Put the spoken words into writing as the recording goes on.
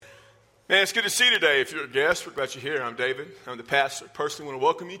Man, it's good to see you today. If you're a guest, we're glad you're here. I'm David. I'm the pastor. Personally want to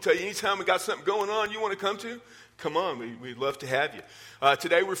welcome you. Tell you anytime we got something going on you want to come to, come on. We'd love to have you.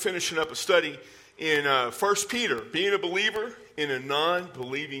 Today we're finishing up a study in 1 Peter, being a believer in a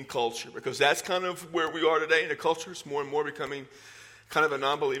non-believing culture, because that's kind of where we are today in the culture. It's more and more becoming kind of a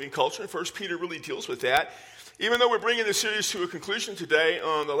non-believing culture, and 1 Peter really deals with that. Even though we're bringing the series to a conclusion today,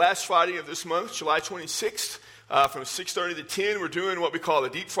 on the last Friday of this month, July 26th, from 6:30 to 10, we're doing what we call a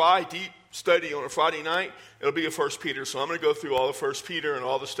deep study on a Friday night. It'll be a 1 Peter, so I'm going to go through all of 1 Peter and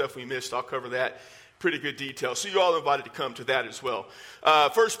all the stuff we missed. I'll cover that pretty good detail. So you're all invited to come to that as well.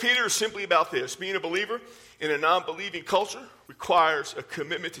 1 Peter is simply about this. Being a believer in a non-believing culture requires a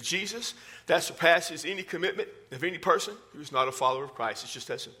commitment to Jesus that surpasses any commitment of any person who's not a follower of Christ. It's just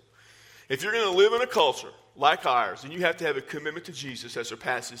that simple. If you're going to live in a culture like ours, then you have to have a commitment to Jesus that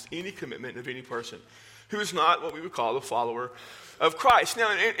surpasses any commitment of any person who is not what we would call a follower of Christ. Now,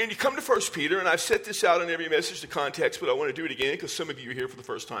 and you come to 1 Peter, and I've set this out in every message, the context, but I want to do it again because some of you are here for the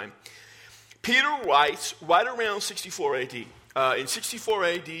first time. Peter writes right around 64 A.D. In 64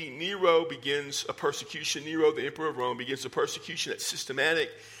 A.D., Nero begins a persecution. Nero, the emperor of Rome, begins a persecution that's systematic,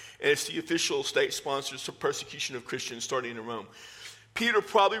 and it's the official state-sponsored persecution of Christians starting in Rome. Peter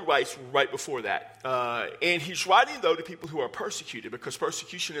probably writes right before that. And he's writing, though, to people who are persecuted, because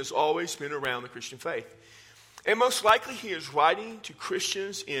persecution has always been around the Christian faith. And most likely he is writing to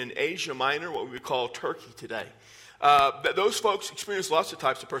Christians in Asia Minor, what we would call Turkey today. Those folks experienced lots of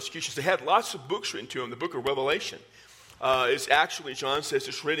types of persecutions. They had lots of books written to them. The book of Revelation is actually, John says,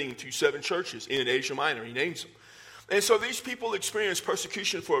 it's written to 7 churches in Asia Minor. He names them. And so these people experienced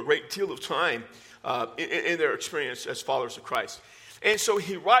persecution for a great deal of time in their experience as followers of Christ. And so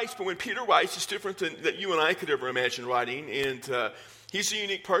he writes, but when Peter writes, it's different than that you and I could ever imagine writing. And he's a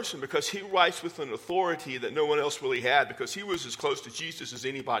unique person because he writes with an authority that no one else really had, because he was as close to Jesus as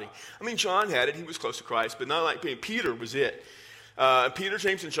anybody. I mean, John had it. He was close to Christ, but not like being Peter was it. Peter,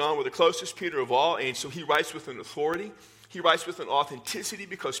 James, and John were the closest Peter of all, and so he writes with an authority. He writes with an authenticity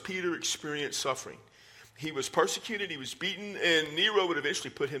because Peter experienced suffering. He was persecuted, he was beaten, and Nero would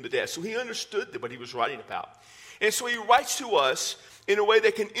eventually put him to death. So he understood what he was writing about. And so he writes to us in a way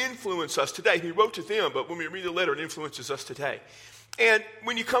that can influence us today. He wrote to them, but when we read the letter, it influences us today. And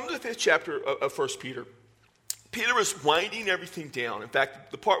when you come to the 5th chapter of 1 Peter, Peter is winding everything down. In fact,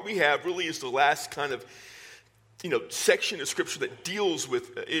 the part we have really is the last kind of, section of Scripture that deals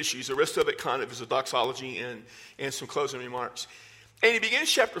with issues. The rest of it kind of is a doxology and some closing remarks. And he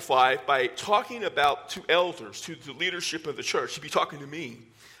begins chapter 5 by talking about to elders, to the leadership of the church. He'd be talking to me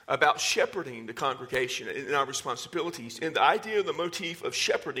about shepherding the congregation and our responsibilities. And the idea of the motif of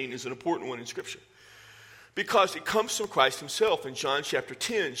shepherding is an important one in Scripture, because it comes from Christ himself. In John chapter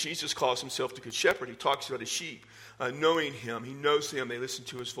 10, Jesus calls himself the Good Shepherd. He talks about his sheep, knowing him. He knows them. They listen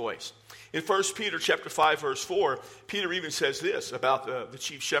to his voice. In 1 Peter chapter 5, verse 4, Peter even says this about the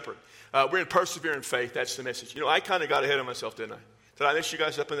chief shepherd. We're in persevering faith. That's the message. I kind of got ahead of myself, didn't I? Did I mess you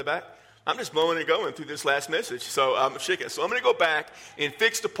guys up in the back? I'm just blowing and going through this last message, so I'm shaking. So I'm going to go back and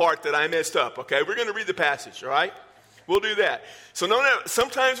fix the part that I messed up, okay? We're going to read the passage, all right? We'll do that. So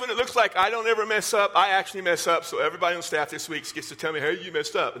sometimes when it looks like I don't ever mess up, I actually mess up. So everybody on staff this week gets to tell me, hey, you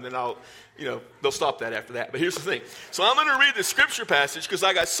messed up. And then they'll stop that after that. But here's the thing. So I'm going to read the Scripture passage because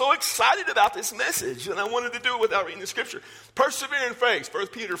I got so excited about this message, and I wanted to do it without reading the Scripture. Persevere in faith, 1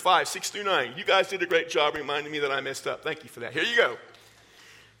 Peter 5, 6 through 9. You guys did a great job reminding me that I messed up. Thank you for that. Here you go.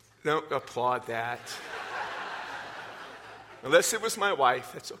 Don't applaud that. Unless it was my wife,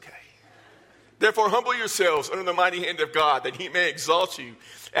 that's okay. Therefore, humble yourselves under the mighty hand of God, that he may exalt you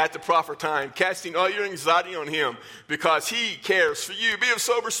at the proper time, casting all your anxiety on him, because he cares for you. Be of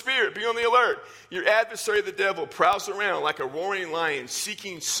sober spirit. Be on the alert. Your adversary, the devil, prowls around like a roaring lion,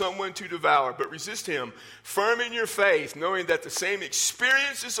 seeking someone to devour. But resist him, firm in your faith, knowing that the same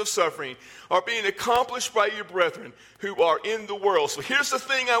experiences of suffering are being accomplished by your brethren who are in the world. So here's the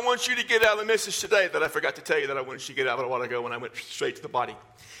thing I want you to get out of the message today that I forgot to tell you that I wanted you to get out of a while ago when I went straight to the body.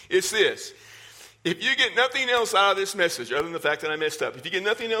 It's this. If you get nothing else out of this message, other than the fact that I messed up, if you get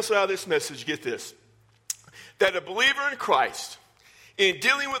nothing else out of this message, get this. That a believer in Christ, in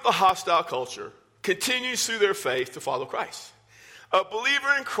dealing with a hostile culture, continues through their faith to follow Christ. A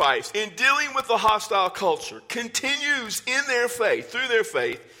believer in Christ, in dealing with a hostile culture, continues in their faith, through their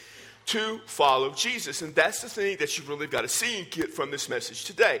faith, to follow Jesus. And that's the thing that you've really got to see and get from this message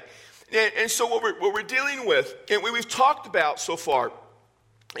today. And so what we're dealing with, and we've talked about so far,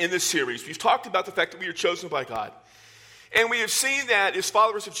 in this series, we've talked about the fact that we are chosen by God. And we have seen that as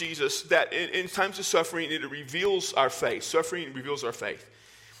followers of Jesus, that in times of suffering, it reveals our faith. Suffering reveals our faith.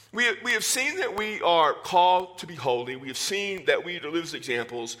 We have seen that we are called to be holy. We have seen that we are to live as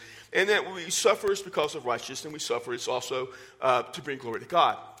examples, and that we suffer is because of righteousness, and we suffer it's also to bring glory to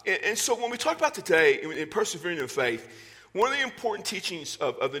God. And so when we talk about today in persevering in faith, one of the important teachings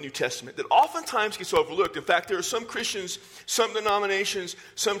of the New Testament that oftentimes gets overlooked, in fact, there are some Christians, some denominations,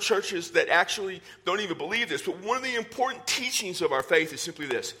 some churches that actually don't even believe this, but one of the important teachings of our faith is simply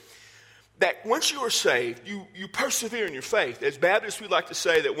this: that once you are saved, you persevere in your faith. As Baptists, we like to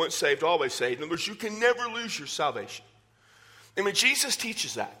say that once saved, always saved. In other words, you can never lose your salvation. I mean, Jesus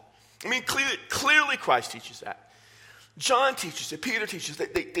teaches that. I mean, clearly Christ teaches that. John teaches it. Peter teaches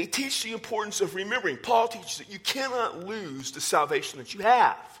that. They teach the importance of remembering. Paul teaches that you cannot lose the salvation that you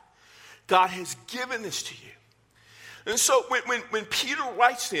have. God has given this to you. And so when Peter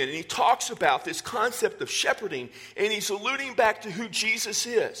writes in and he talks about this concept of shepherding, and he's alluding back to who Jesus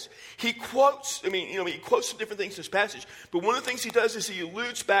is, he quotes some different things in this passage, but one of the things he does is he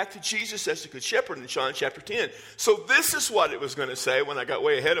alludes back to Jesus as the good shepherd in John chapter 10. So this is what it was going to say when I got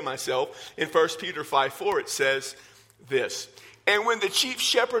way ahead of myself. In 1 Peter 5:4 it says this: "And when the chief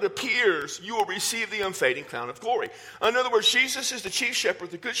shepherd appears, you will receive the unfading crown of glory." In other words, Jesus is the chief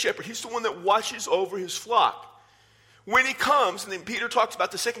shepherd, the good shepherd. He's the one that watches over his flock. When he comes, and then Peter talks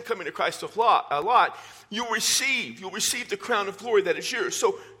about the second coming of Christ a lot, you'll receive the crown of glory that is yours.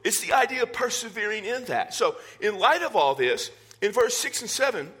 So it's the idea of persevering in that. So in light of all this, in verse 6 and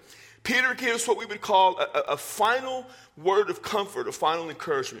 7, Peter gives what we would call a final word of comfort, a final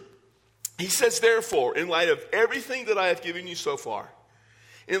encouragement. He says, therefore, in light of everything that I have given you so far,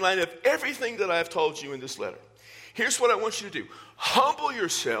 in light of everything that I have told you in this letter, here's what I want you to do. Humble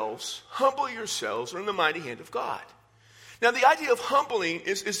yourselves under the mighty hand of God. Now, the idea of humbling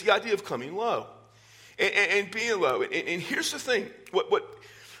is the idea of coming low and being low. And here's the thing. What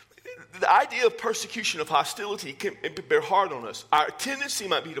the idea of persecution, of hostility, can bear hard on us. Our tendency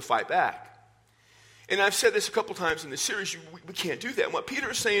might be to fight back. And I've said this a couple times in this series. We can't do that. And what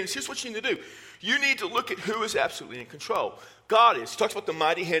Peter is saying is, here's what you need to do. You need to look at who is absolutely in control. God is. He talks about the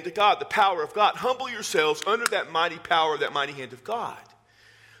mighty hand of God, the power of God. Humble yourselves under that mighty power, that mighty hand of God.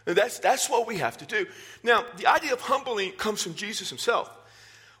 And that's what we have to do. Now, the idea of humbling comes from Jesus himself.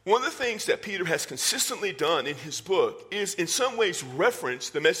 One of the things that Peter has consistently done in his book is in some ways reference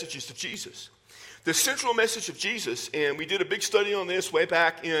the messages of Jesus. The central message of Jesus, and we did a big study on this way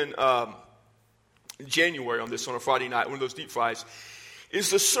back in January on a Friday night, one of those deep fries, is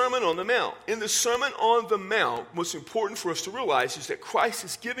the Sermon on the Mount. In the Sermon on the Mount, what's important for us to realize is that Christ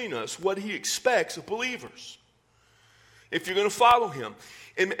is giving us what he expects of believers, if you're going to follow him.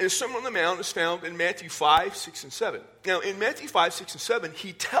 And the Sermon on the Mount is found in Matthew 5, 6, and 7. Now, in Matthew 5, 6, and 7,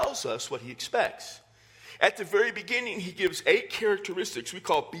 he tells us what he expects. At the very beginning, he gives 8 characteristics we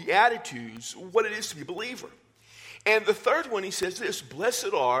call beatitudes, what it is to be a believer. And the third one, he says this: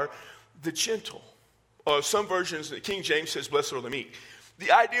 blessed are the gentle. Or some versions, the King James says, blessed are the meek.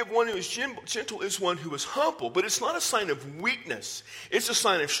 The idea of one who is gentle is one who is humble, but it's not a sign of weakness. It's a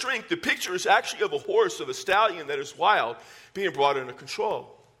sign of strength. The picture is actually of a horse, of a stallion that is wild, being brought under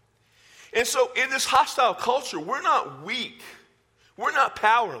control. And so in this hostile culture, we're not weak. We're not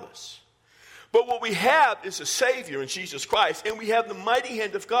powerless. But what we have is a Savior in Jesus Christ, and we have the mighty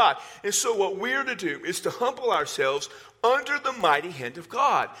hand of God. And so what we're to do is to humble ourselves under the mighty hand of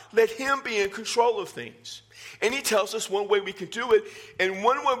God. Let him be in control of things. And he tells us one way we can do it. And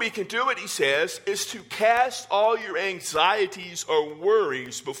one way we can do it, he says, is to cast all your anxieties or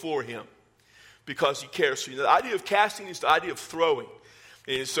worries before him, because he cares for you. The idea of casting is the idea of throwing.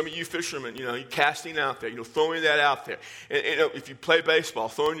 And some of you fishermen, you're casting out there, throwing that out there. And if you play baseball,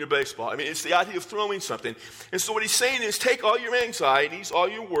 throwing your baseball. I mean, it's the idea of throwing something. And so what he's saying is, take all your anxieties, all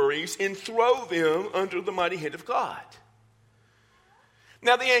your worries, and throw them under the mighty hand of God.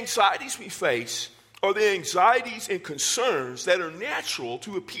 Now, the anxieties we face are the anxieties and concerns that are natural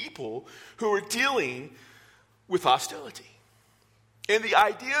to a people who are dealing with hostility. And the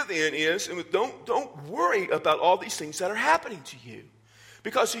idea then is, don't worry about all these things that are happening to you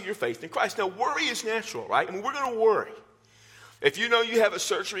because of your faith in Christ. Now, worry is natural, right? I mean, we're going to worry. If you know you have a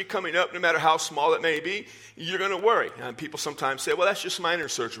surgery coming up, no matter how small it may be, you're going to worry. And people sometimes say, well, that's just minor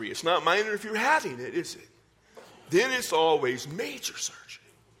surgery. It's not minor if you're having it, is it? Then it's always major surgery.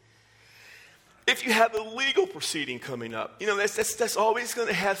 If you have a legal proceeding coming up, that's always going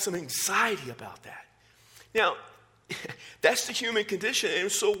to have some anxiety about that. Now, that's the human condition.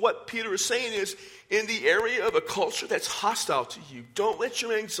 And so what Peter is saying is, in the area of a culture that's hostile to you, don't let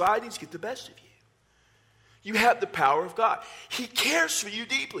your anxieties get the best of you. You have the power of God. He cares for you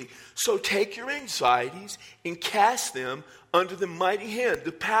deeply. So take your anxieties and cast them under the mighty hand,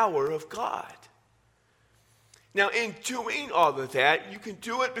 the power of God. Now, in doing all of that, you can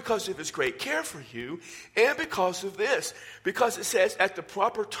do it because of his great care for you and because of this. Because it says at the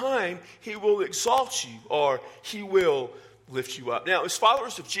proper time, he will exalt you or he will lift you up. Now, as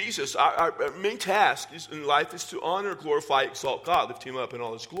followers of Jesus, our main task in life is to honor, glorify, exalt God, lift him up in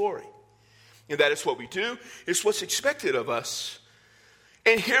all his glory. And that is what we do. It's what's expected of us.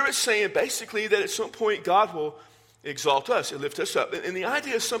 And here it's saying basically that at some point God will exalt us and lift us up. And the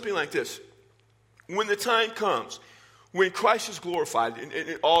idea is something like this. When the time comes, when Christ is glorified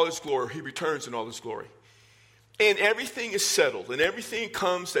in all his glory, he returns in all his glory, and everything is settled and everything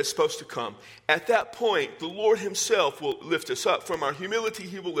comes that's supposed to come, at that point, the Lord himself will lift us up. From our humility,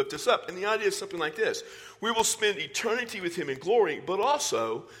 he will lift us up. And the idea is something like this. We will spend eternity with him in glory, but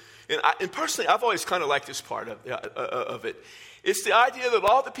also, and personally, I've always kind of liked this part of it. It's the idea that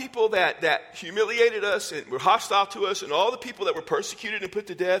all the people that humiliated us and were hostile to us and all the people that were persecuted and put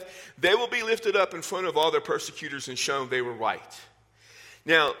to death, they will be lifted up in front of all their persecutors and shown they were right.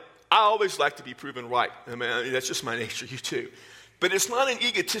 Now, I always like to be proven right. I mean, that's just my nature, you too. But it's not an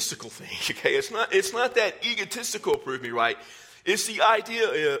egotistical thing, okay? It's not that egotistical prove me right. It's the idea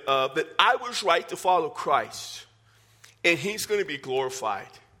that I was right to follow Christ, and he's going to be glorified.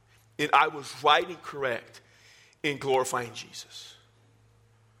 And I was right and correct in glorifying Jesus.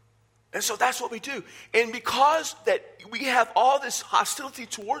 And so that's what we do. And because that we have all this hostility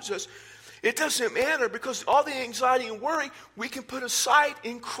towards us, it doesn't matter, because all the anxiety and worry we can put aside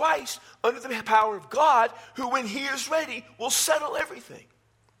in Christ under the power of God, who when he is ready will settle everything.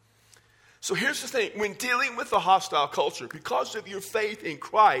 So here's the thing. When dealing with a hostile culture, because of your faith in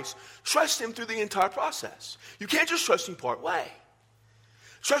Christ, trust him through the entire process. You can't just trust him part way.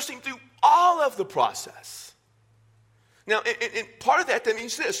 Trust him through all of the process. Now, and part of that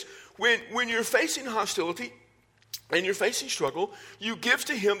means this. When you're facing hostility and you're facing struggle, you give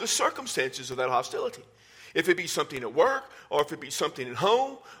to him the circumstances of that hostility. If it be something at work, or if it be something at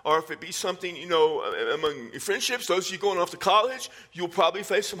home, or if it be something, among your friendships, those of you going off to college, you'll probably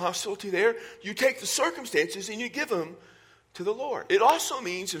face some hostility there. You take the circumstances and you give them to the Lord. It also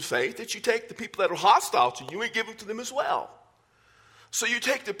means in faith that you take the people that are hostile to you and give them to them as well. So you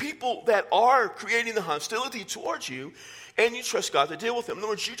take the people that are creating the hostility towards you and you trust God to deal with them. In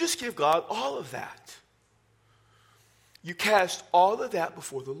other words, you just give God all of that. You cast all of that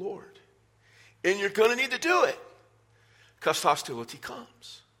before the Lord. And you're going to need to do it because hostility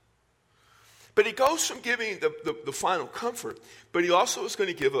comes. But he goes from giving the final comfort, but he also is going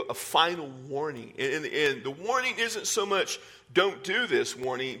to give a final warning. And in the end, the warning isn't so much don't do this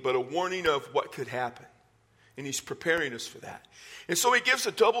warning, but a warning of what could happen. And he's preparing us for that. And so he gives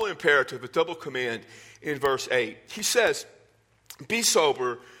a double imperative, a double command in verse 8. He says, be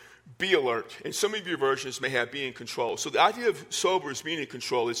sober, be alert. And some of your versions may have be in control. So the idea of sober is being in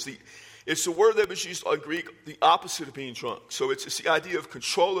control. It's the word that was used in Greek, the opposite of being drunk. So it's the idea of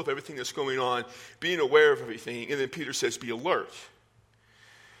control of everything that's going on, being aware of everything. And then Peter says, be alert.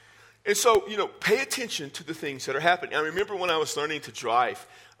 And so, pay attention to the things that are happening. I remember when I was learning to drive,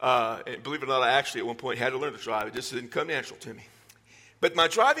 and believe it or not, I actually at one point had to learn to drive. It just didn't come natural to me. But my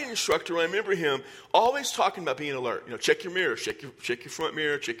driving instructor, I remember him always talking about being alert. Check your mirrors, check your front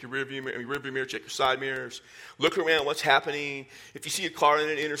mirror, check your rearview mirror, check your side mirrors. Look around, what's happening. If you see a car in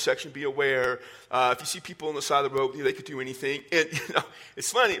an intersection, be aware. If you see people on the side of the road, they could do anything. And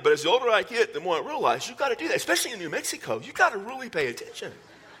it's funny, but as the older I get, the more I realize you've got to do that, especially in New Mexico. You've got to really pay attention.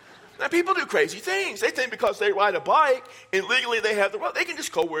 Now, people do crazy things. They think because they ride a bike and legally they have the road, they can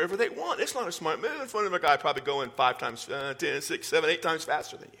just go wherever they want. It's not a smart move. In front of a guy probably going 5 times, 10, 6, 7, 8 times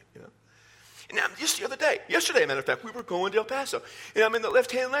faster than you, And now, just the other day, yesterday, matter of fact, we were going to El Paso, and I'm in the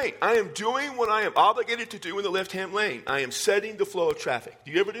left-hand lane. I am doing what I am obligated to do in the left-hand lane. I am setting the flow of traffic.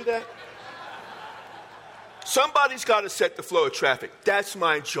 Do you ever do that? Somebody's got to set the flow of traffic. That's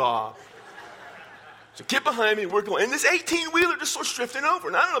my job. So get behind me, we're going. And this 18-wheeler just starts drifting over.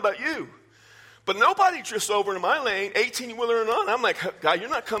 And I don't know about you, but nobody drifts over into my lane, 18-wheeler and on. I'm like, guy, you're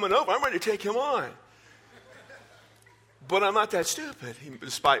not coming over. I'm ready to take him on. But I'm not that stupid,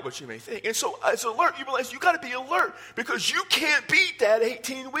 despite what you may think. And so as alert, you realize you got to be alert because you can't beat that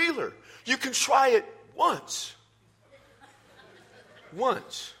 18-wheeler. You can try it once.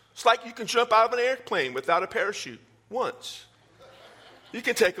 Once. It's like you can jump out of an airplane without a parachute. Once. You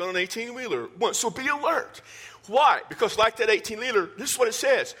can take on an 18-wheeler once. So be alert. Why? Because like that 18-wheeler, this is what it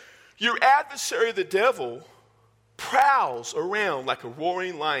says. Your adversary, the devil, prowls around like a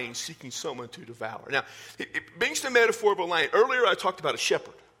roaring lion seeking someone to devour. Now, it brings the metaphor of a lion. Earlier, I talked about a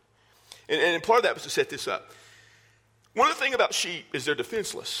shepherd. And part of that was to set this up. One of the things about sheep is they're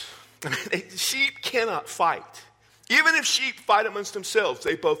defenseless. I mean, sheep cannot fight. Even if sheep fight amongst themselves,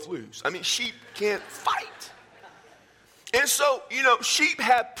 they both lose. I mean, sheep can't fight. And so, sheep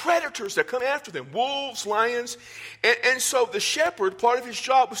have predators that come after them, wolves, lions. And so the shepherd, part of his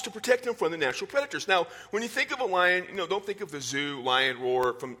job was to protect them from the natural predators. Now, when you think of a lion, don't think of the zoo lion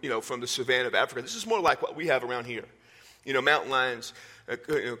roar from the savannah of Africa. This is more like what we have around here. Mountain lions,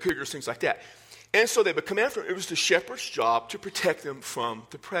 cougars, things like that. And so they would come after them. It was the shepherd's job to protect them from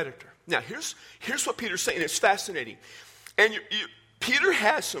the predator. Now, here's what Peter's saying. It's fascinating. And Peter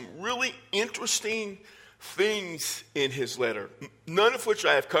has some really interesting things in his letter, none of which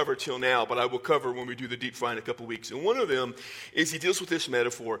I have covered till now, but I will cover when we do the deep fry in a couple of weeks. And one of them is he deals with this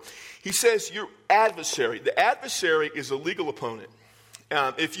metaphor. He says your adversary. The adversary is a legal opponent.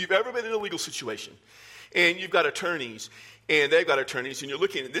 If you've ever been in a legal situation and you've got attorneys and they've got attorneys and you're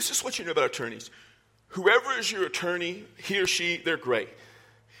looking at this is what you know about attorneys. Whoever is your attorney, he or she, they're great.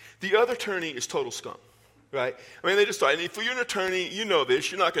 The other attorney is total scum. Right? I mean, they just thought, and if you're an attorney, you know this,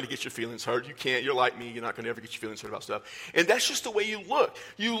 you're not going to get your feelings hurt. You can't. You're like me. You're not going to ever get your feelings hurt about stuff. And that's just the way you look.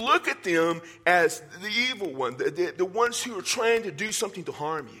 You look at them as the evil one, the ones who are trying to do something to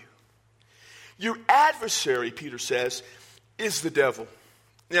harm you. Your adversary, Peter says, is the devil.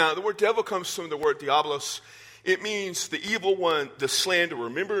 Now, the word devil comes from the word diabolos. It means the evil one, the slanderer.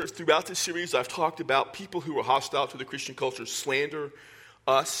 Remember, throughout this series, I've talked about people who are hostile to the Christian culture slander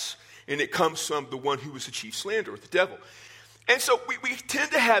us. And it comes from the one who was the chief slanderer, the devil. And so we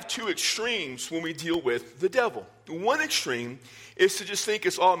tend to have two extremes when we deal with the devil. One extreme is to just think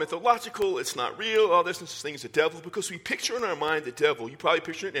it's all mythological, it's not real, all this thing is the devil, because we picture in our mind the devil, you probably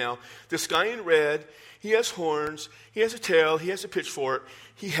picture it now, this guy in red, he has horns, he has a tail, he has a pitchfork,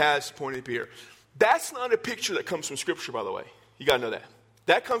 he has pointed beard. That's not a picture that comes from Scripture, by the way. You got to know that.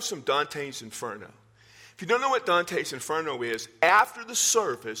 That comes from Dante's Inferno. If you don't know what Dante's Inferno is, after the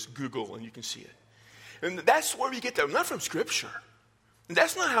service, Google and you can see it. And that's where we get that, not from Scripture. And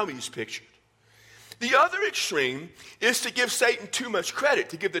that's not how he's pictured. The other extreme is to give Satan too much credit,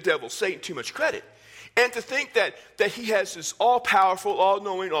 to give the devil, Satan, too much credit. And to think that he has this all-powerful,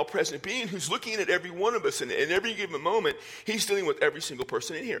 all-knowing, all-present being who's looking at every one of us, and in every given moment, he's dealing with every single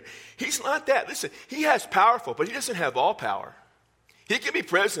person in here. He's not that. Listen, he has powerful, but he doesn't have all power. He can be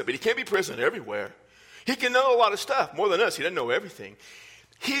present, but he can't be present everywhere. He can know a lot of stuff, more than us. He doesn't know everything.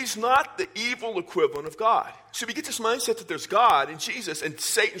 He's not the evil equivalent of God. So we get this mindset that there's God and Jesus and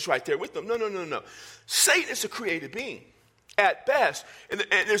Satan's right there with them. No. Satan is a created being at best. And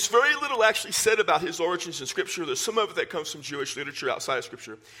there's very little actually said about his origins in Scripture. There's some of it that comes from Jewish literature outside of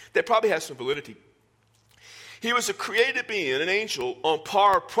Scripture that probably has some validity. He was a created being, an angel, on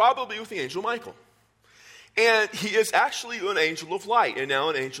par probably with the angel Michael. And he is actually an angel of light and now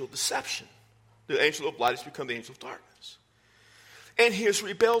an angel of deception. The angel of light has become the angel of darkness. And he has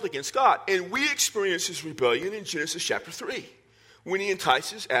rebelled against God. And we experience his rebellion in Genesis chapter 3, when he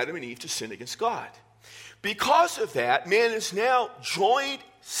entices Adam and Eve to sin against God. Because of that, man has now joined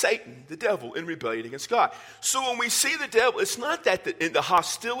Satan, the devil, in rebellion against God. So when we see the devil, it's not that in the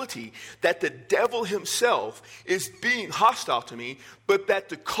hostility that the devil himself is being hostile to me, but that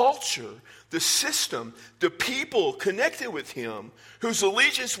the culture, the system, the people connected with him, whose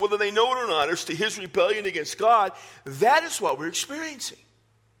allegiance, whether they know it or not, is to his rebellion against God, that is what we're experiencing.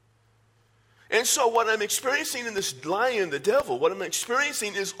 And so what I'm experiencing in this lion, the devil, what I'm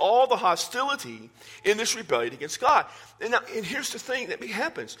experiencing is all the hostility in this rebellion against God. And here's the thing that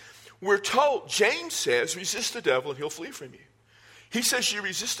happens. We're told, James says, resist the devil and he'll flee from you. He says you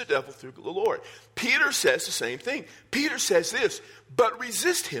resist the devil through the Lord. Peter says the same thing. Peter says this, but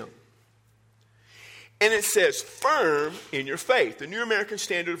resist him. And it says, firm in your faith. The New American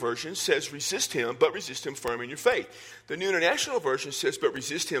Standard Version says, resist him, but resist him firm in your faith. The New International Version says, but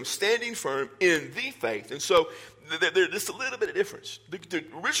resist him standing firm in the faith. And so there's a little bit of difference. The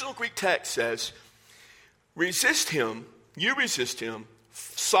original Greek text says, resist him, you resist him,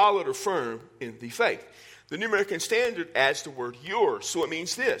 solid or firm in the faith. The New American Standard adds the word your. So it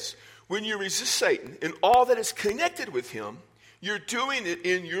means this. When you resist Satan and all that is connected with him, you're doing it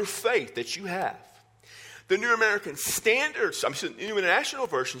in your faith that you have. The New American Standard, the New International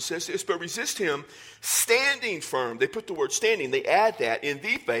Version says this, but resist him standing firm. They put the word standing, they add that in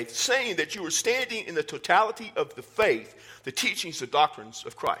the faith, saying that you are standing in the totality of the faith, the teachings, the doctrines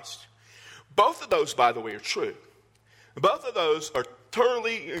of Christ. Both of those, by the way, are true. Both of those are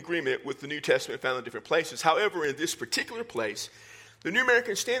totally in agreement with the New Testament found in different places. However, in this particular place, the New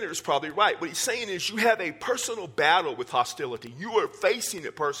American Standard is probably right. What he's saying is you have a personal battle with hostility. You are facing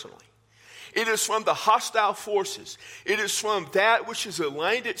it personally. It is from the hostile forces. It is from that which has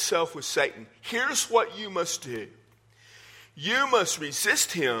aligned itself with Satan. Here's what you must do. You must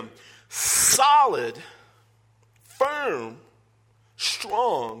resist him solid, firm,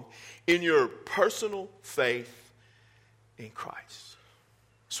 strong in your personal faith in Christ.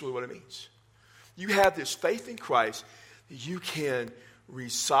 That's really what it means. You have this faith in Christ that you can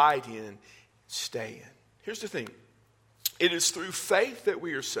reside in, stay in. Here's the thing. It is through faith that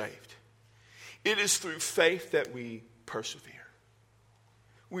we are saved. It is through faith that we persevere.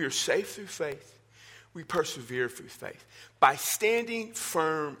 We are saved through faith. We persevere through faith. By standing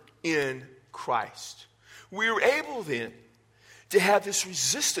firm in Christ, we are able then to have this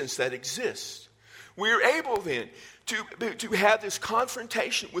resistance that exists. We are able then to have this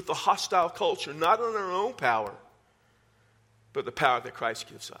confrontation with the hostile culture, not on our own power, but the power that Christ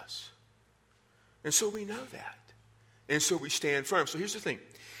gives us. And so we know that. And so we stand firm. So here's the thing.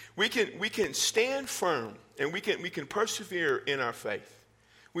 We can stand firm and we can persevere in our faith.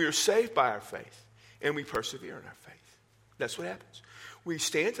 We are saved by our faith and we persevere in our faith. That's what happens. We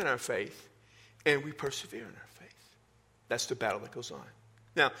stand in our faith and we persevere in our faith. That's the battle that goes on.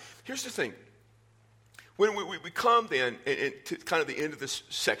 Now, here's the thing. When we come then to kind of the end of this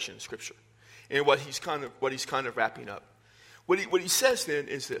section of Scripture and what he's kind of wrapping up. What he says then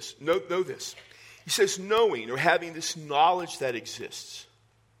is this. Know this. He says knowing or having this knowledge that exists.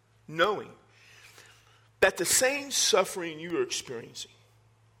 Knowing that the same suffering you are experiencing,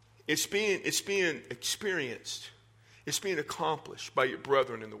 it's being experienced, it's being accomplished by your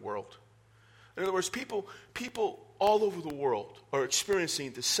brethren in the world. In other words, people all over the world are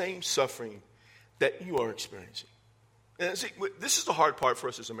experiencing the same suffering that you are experiencing. And see, this is the hard part for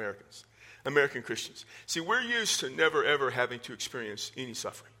us as Americans, American Christians. See, we're used to never, ever having to experience any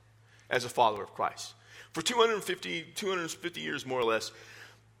suffering as a follower of Christ. For 250 years, more or less,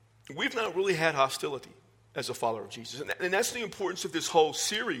 we've not really had hostility as a follower of Jesus. And that's the importance of this whole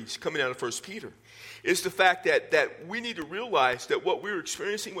series coming out of 1 Peter, is the fact that we need to realize that what we're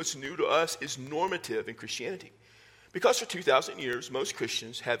experiencing, what's new to us, is normative in Christianity. Because for 2,000 years, most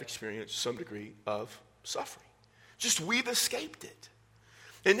Christians have experienced some degree of suffering. Just we've escaped it.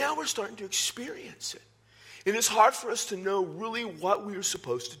 And now we're starting to experience it. And it's hard for us to know really what we are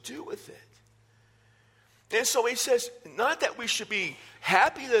supposed to do with it. And so he says, not that we should be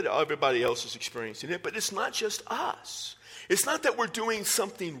happy that everybody else is experiencing it, but it's not just us. It's not that we're doing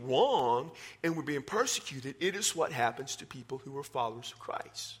something wrong and we're being persecuted. It is what happens to people who are followers of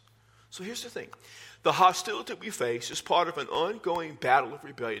Christ. So here's the thing. The hostility we face is part of an ongoing battle of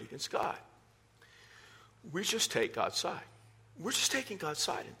rebellion against God. We just take God's side. We're just taking God's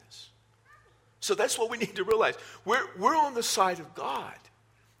side in this. So that's what we need to realize. We're on the side of God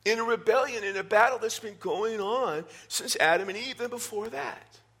in a rebellion, in a battle that's been going on since Adam and Eve and before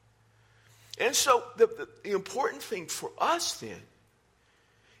that. And so the important thing for us then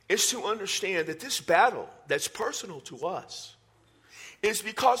is to understand that this battle that's personal to us is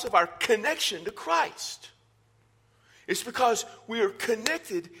because of our connection to Christ. It's because we are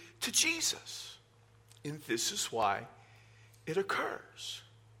connected to Jesus. And this is why it occurs.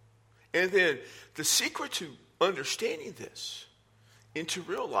 And then the secret to understanding this and to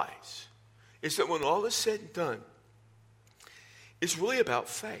realize is that when all is said and done, it's really about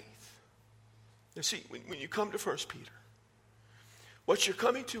faith. Now see, when you come to 1 Peter, what you're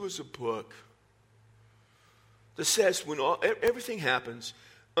coming to is a book that says when everything happens,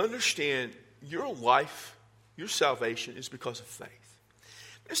 understand your life, your salvation is because of faith.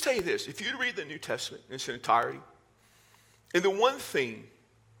 Let's tell you this. If you read the New Testament in its entirety, and the one thing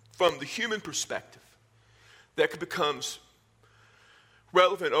from the human perspective that becomes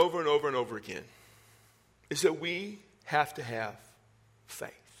relevant over and over and over again is that we have to have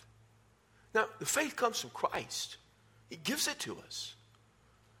faith. Now, the faith comes from Christ. He gives it to us.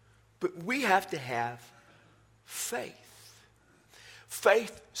 But we have to have faith.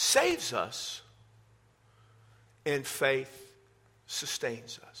 Faith saves us, and faith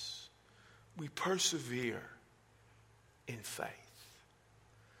sustains us. We persevere in faith.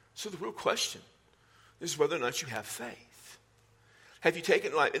 So the real question is whether or not you have faith. Have you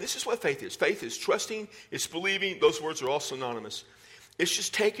taken life? And this is what faith is. Faith is trusting, it's believing. Those words are all synonymous. It's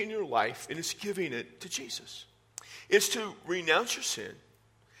just taking your life and it's giving it to Jesus. It's to renounce your sin.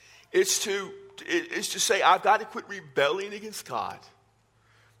 It's to say, I've got to quit rebelling against God.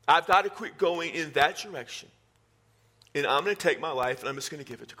 I've got to quit going in that direction. And I'm going to take my life and I'm just going to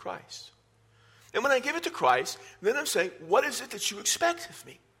give it to Christ. And when I give it to Christ, then I'm saying, what is it that you expect of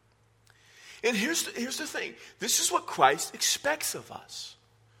me? And here's the thing. This is what Christ expects of us.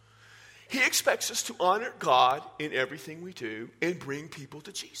 He expects us to honor God in everything we do and bring people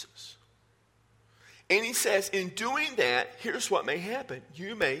to Jesus. And he says, in doing that, here's what may happen.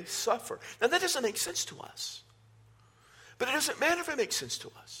 You may suffer. Now, that doesn't make sense to us. But it doesn't matter if it makes sense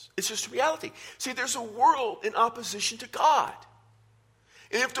to us. It's just reality. See, there's a world in opposition to God.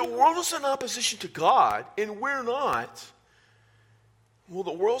 And if the world is in opposition to God and we're not, Well,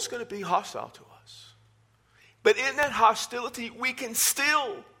 the world's going to be hostile to us. But in that hostility, we can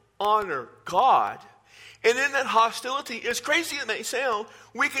still honor God. And in that hostility, as crazy as it may sound,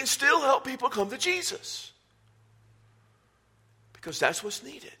 we can still help people come to Jesus. Because that's what's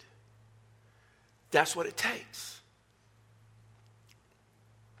needed. That's what it takes.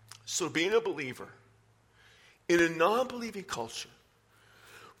 So being a believer in a non-believing culture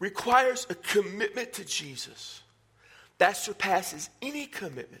requires a commitment to Jesus that surpasses any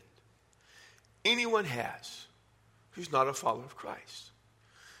commitment anyone has who's not a follower of Christ.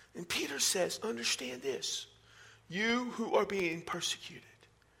 And Peter says, understand this. You who are being persecuted,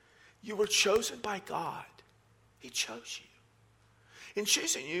 you were chosen by God. He chose you. In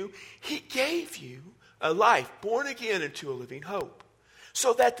choosing you, he gave you a life born again into a living hope.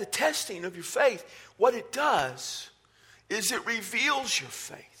 So that the testing of your faith, what it does is it reveals your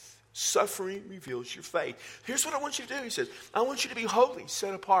faith. Suffering reveals your faith. Here's what I want you to do. He says, I want you to be holy,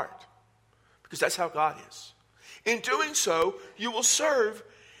 set apart. Because that's how God is. In doing so, you will serve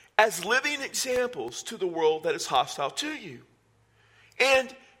as living examples to the world that is hostile to you.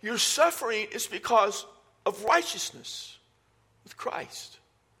 And your suffering is because of righteousness with Christ.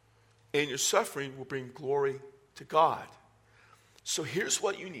 And your suffering will bring glory to God. So here's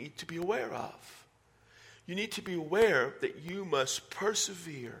what you need to be aware of. You need to be aware that you must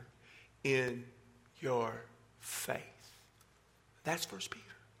persevere in your faith. That's 1 Peter.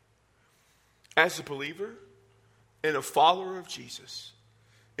 As a believer and a follower of Jesus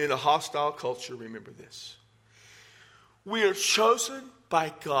in a hostile culture, remember this. We are chosen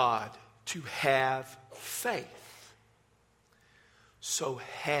by God to have faith. So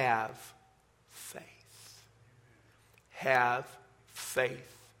have faith. Have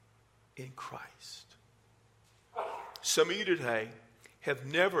faith in Christ. Some of you today have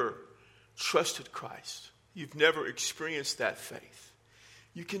never trusted Christ. You've never experienced that faith.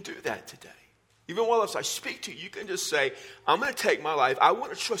 You can do that today. Even while I speak to you, you can just say, I'm going to take my life. I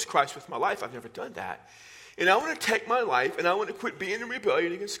want to trust Christ with my life. I've never done that. And I want to take my life and I want to quit being in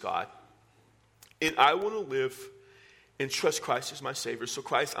rebellion against God. And I want to live and trust Christ as my Savior. So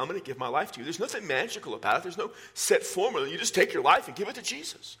Christ, I'm going to give my life to you. There's nothing magical about it. There's no set formula. You just take your life and give it to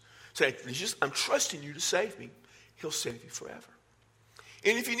Jesus. Say, Jesus, I'm trusting you to save me. He'll save you forever.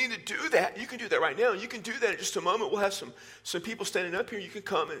 And if you need to do that, you can do that right now. You can do that in just a moment. We'll have some people standing up here. You can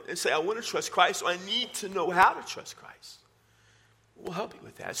come and say, I want to trust Christ, so I need to know how to trust Christ. We'll help you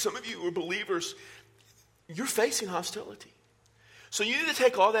with that. Some of you are believers, you're facing hostility. So you need to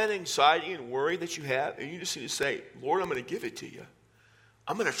take all that anxiety and worry that you have, and you just need to say, Lord, I'm going to give it to you.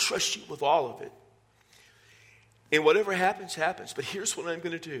 I'm going to trust you with all of it. And whatever happens, happens. But here's what I'm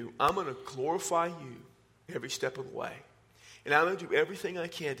going to do. I'm going to glorify you every step of the way. And I'm going to do everything I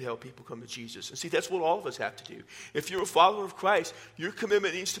can to help people come to Jesus. And see, that's what all of us have to do. If you're a follower of Christ, your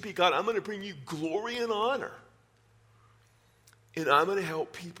commitment needs to be, God, I'm going to bring you glory and honor. And I'm going to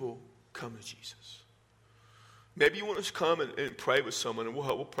help people come to Jesus. Maybe you want us to come and pray with someone, and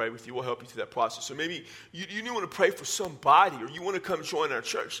we'll pray with you. We'll help you through that process. Or maybe you want to pray for somebody, or you want to come join our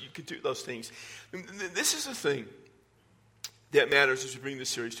church. You can do those things. And this is the thing that matters as we bring this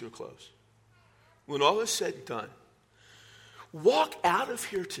series to a close. When all is said and done, walk out of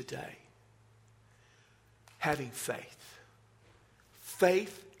here today having faith.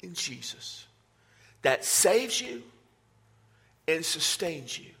 Faith in Jesus that saves you and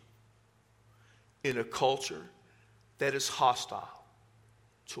sustains you in a culture that is hostile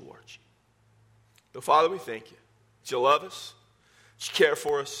towards you. So, Father, we thank you that you love us, that you care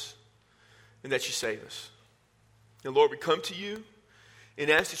for us, and that you save us. And Lord, we come to you and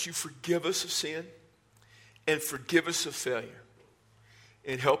ask that you forgive us of sin and forgive us of failure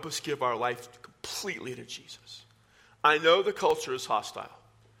and help us give our life completely to Jesus. I know the culture is hostile.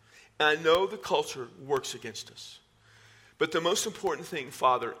 And I know the culture works against us. But the most important thing,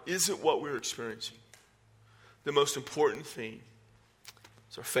 Father, isn't what we're experiencing. The most important thing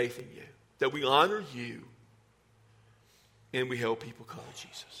is our faith in you. That we honor you and we help people come to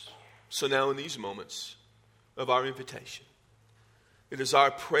Jesus. So now in these moments of our invitation, it is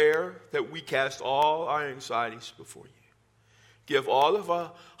our prayer that we cast all our anxieties before you. Give all of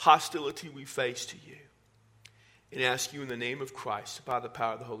our hostility we face to you. And ask you in the name of Christ, by the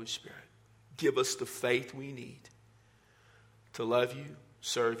power of the Holy Spirit, give us the faith we need to love you,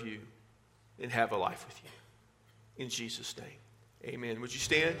 serve you, and have a life with you. In Jesus' name, amen. Would you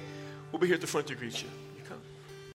stand? We'll be here at the front to greet you.